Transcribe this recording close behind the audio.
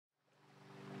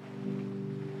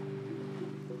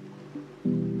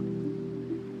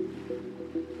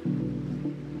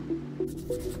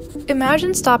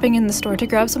Imagine stopping in the store to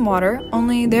grab some water,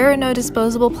 only there are no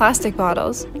disposable plastic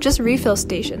bottles, just refill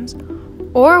stations.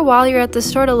 Or while you're at the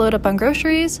store to load up on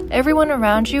groceries, everyone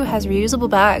around you has reusable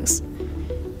bags.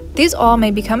 These all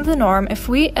may become the norm if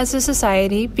we as a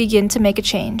society begin to make a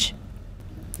change.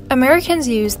 Americans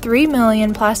use 3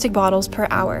 million plastic bottles per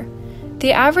hour.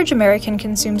 The average American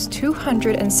consumes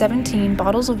 217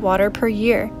 bottles of water per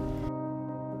year.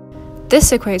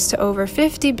 This equates to over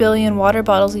 50 billion water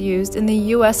bottles used in the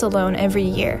US alone every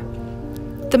year.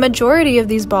 The majority of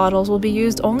these bottles will be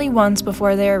used only once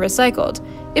before they are recycled,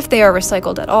 if they are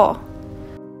recycled at all.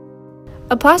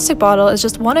 A plastic bottle is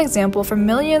just one example from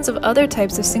millions of other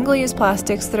types of single-use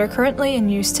plastics that are currently in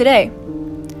use today.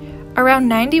 Around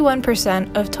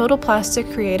 91% of total plastic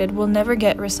created will never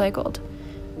get recycled.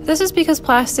 This is because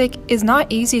plastic is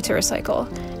not easy to recycle,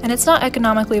 and it's not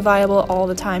economically viable all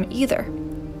the time either.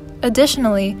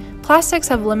 Additionally, plastics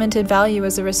have limited value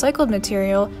as a recycled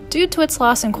material due to its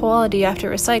loss in quality after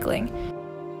recycling.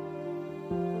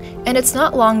 And it's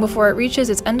not long before it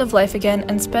reaches its end of life again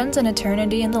and spends an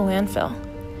eternity in the landfill.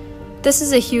 This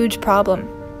is a huge problem.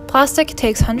 Plastic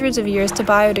takes hundreds of years to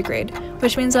biodegrade,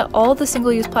 which means that all the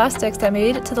single-use plastics that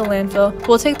made it to the landfill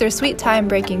will take their sweet time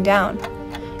breaking down.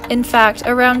 In fact,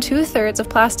 around 2/3 of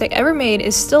plastic ever made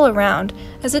is still around,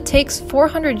 as it takes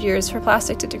 400 years for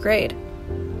plastic to degrade.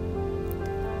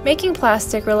 Making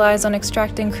plastic relies on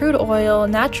extracting crude oil,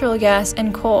 natural gas,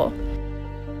 and coal.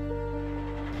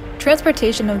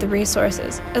 Transportation of the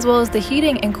resources, as well as the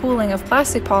heating and cooling of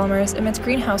plastic polymers, emits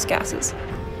greenhouse gases.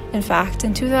 In fact,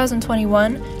 in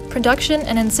 2021, production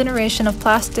and incineration of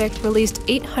plastic released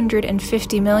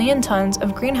 850 million tons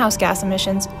of greenhouse gas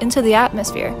emissions into the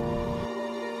atmosphere.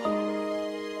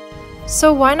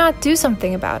 So why not do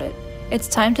something about it? It's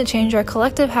time to change our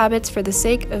collective habits for the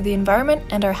sake of the environment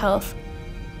and our health.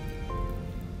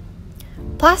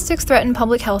 Plastics threaten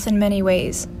public health in many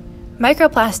ways.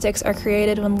 Microplastics are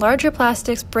created when larger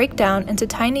plastics break down into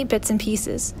tiny bits and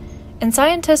pieces, and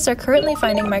scientists are currently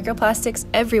finding microplastics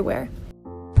everywhere.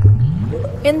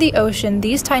 In the ocean,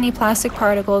 these tiny plastic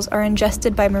particles are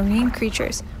ingested by marine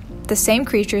creatures, the same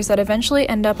creatures that eventually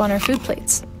end up on our food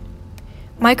plates.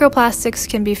 Microplastics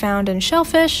can be found in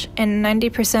shellfish, in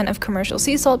 90% of commercial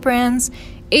sea salt brands,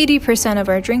 80% of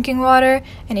our drinking water,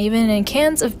 and even in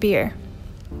cans of beer.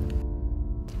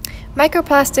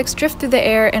 Microplastics drift through the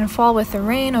air and fall with the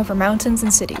rain over mountains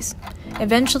and cities.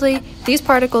 Eventually, these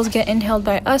particles get inhaled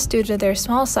by us due to their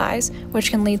small size,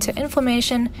 which can lead to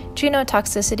inflammation,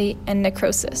 genotoxicity, and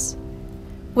necrosis.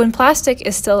 When plastic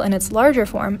is still in its larger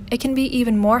form, it can be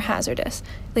even more hazardous,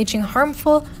 leaching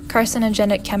harmful,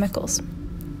 carcinogenic chemicals.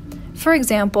 For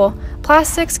example,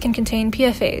 plastics can contain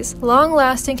PFAs,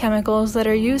 long-lasting chemicals that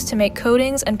are used to make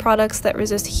coatings and products that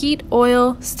resist heat,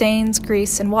 oil, stains,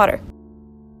 grease, and water.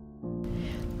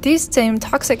 These same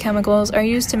toxic chemicals are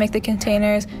used to make the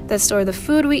containers that store the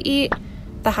food we eat,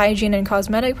 the hygiene and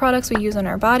cosmetic products we use on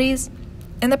our bodies,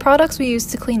 and the products we use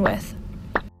to clean with.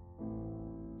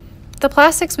 The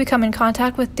plastics we come in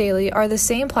contact with daily are the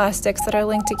same plastics that are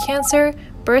linked to cancer,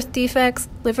 birth defects,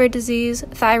 liver disease,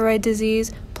 thyroid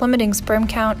disease, plummeting sperm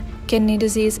count, kidney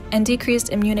disease, and decreased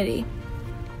immunity.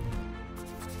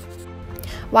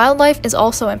 Wildlife is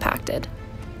also impacted.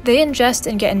 They ingest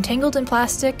and get entangled in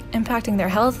plastic, impacting their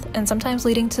health and sometimes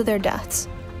leading to their deaths.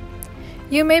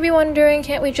 You may be wondering,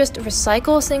 can't we just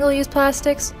recycle single-use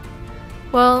plastics?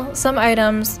 Well, some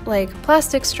items like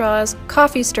plastic straws,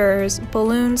 coffee stirrers,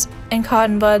 balloons, and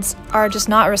cotton buds are just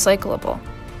not recyclable.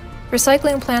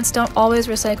 Recycling plants don't always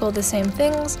recycle the same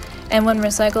things, and when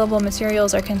recyclable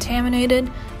materials are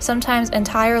contaminated, sometimes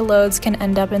entire loads can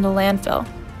end up in the landfill.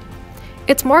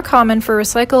 It's more common for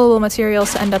recyclable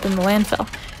materials to end up in the landfill.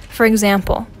 For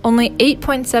example, only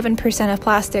 8.7% of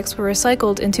plastics were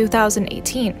recycled in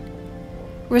 2018.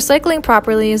 Recycling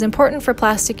properly is important for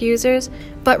plastic users,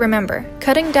 but remember,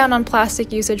 cutting down on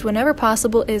plastic usage whenever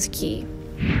possible is key.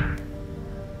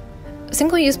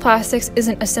 Single-use plastics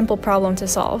isn't a simple problem to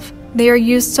solve. They are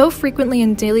used so frequently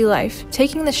in daily life,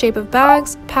 taking the shape of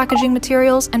bags, packaging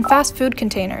materials, and fast food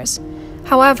containers.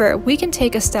 However, we can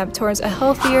take a step towards a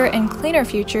healthier and cleaner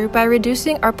future by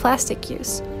reducing our plastic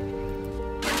use.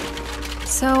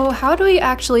 So, how do we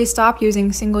actually stop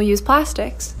using single-use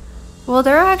plastics? Well,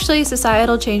 there are actually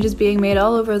societal changes being made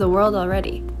all over the world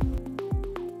already.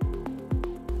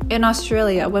 In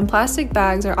Australia, when plastic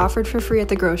bags are offered for free at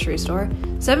the grocery store,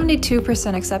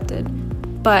 72%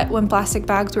 accepted. But when plastic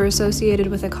bags were associated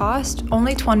with a cost,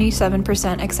 only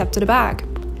 27% accepted a bag.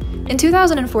 In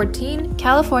 2014,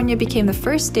 California became the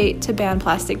first state to ban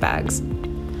plastic bags.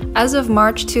 As of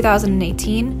March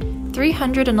 2018,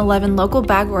 311 local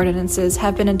bag ordinances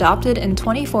have been adopted in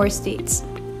 24 states.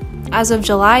 As of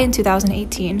July in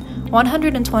 2018,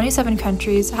 127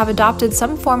 countries have adopted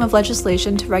some form of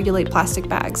legislation to regulate plastic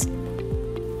bags.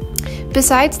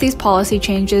 Besides these policy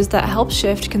changes that help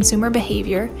shift consumer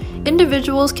behavior,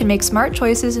 individuals can make smart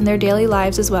choices in their daily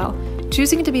lives as well,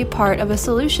 choosing to be part of a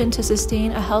solution to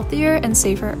sustain a healthier and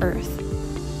safer Earth.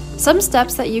 Some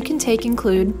steps that you can take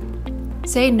include: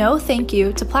 say no thank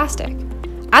you to plastic.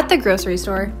 At the grocery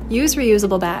store, use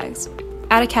reusable bags.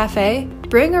 At a cafe,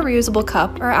 bring a reusable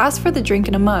cup or ask for the drink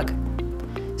in a mug.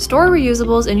 Store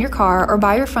reusables in your car or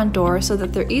by your front door so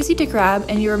that they're easy to grab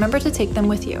and you remember to take them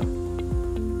with you.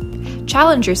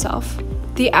 Challenge yourself.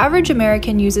 The average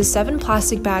American uses 7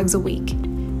 plastic bags a week.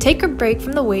 Take a break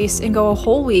from the waste and go a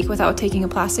whole week without taking a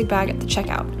plastic bag at the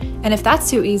checkout. And if that's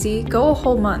too easy, go a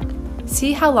whole month.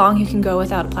 See how long you can go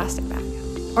without a plastic bag,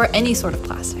 or any sort of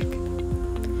plastic.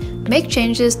 Make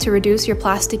changes to reduce your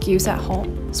plastic use at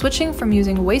home, switching from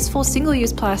using wasteful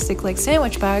single-use plastic like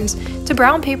sandwich bags to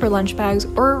brown paper lunch bags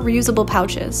or reusable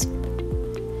pouches.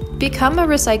 Become a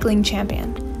recycling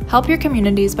champion. Help your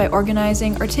communities by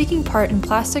organizing or taking part in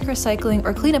plastic recycling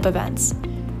or cleanup events.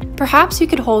 Perhaps you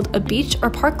could hold a beach or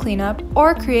park cleanup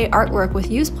or create artwork with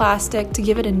used plastic to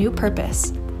give it a new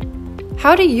purpose.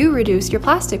 How do you reduce your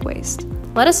plastic waste?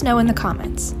 Let us know in the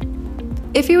comments.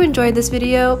 If you enjoyed this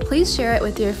video, please share it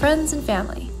with your friends and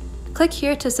family. Click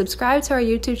here to subscribe to our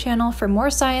YouTube channel for more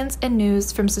science and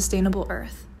news from Sustainable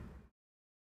Earth.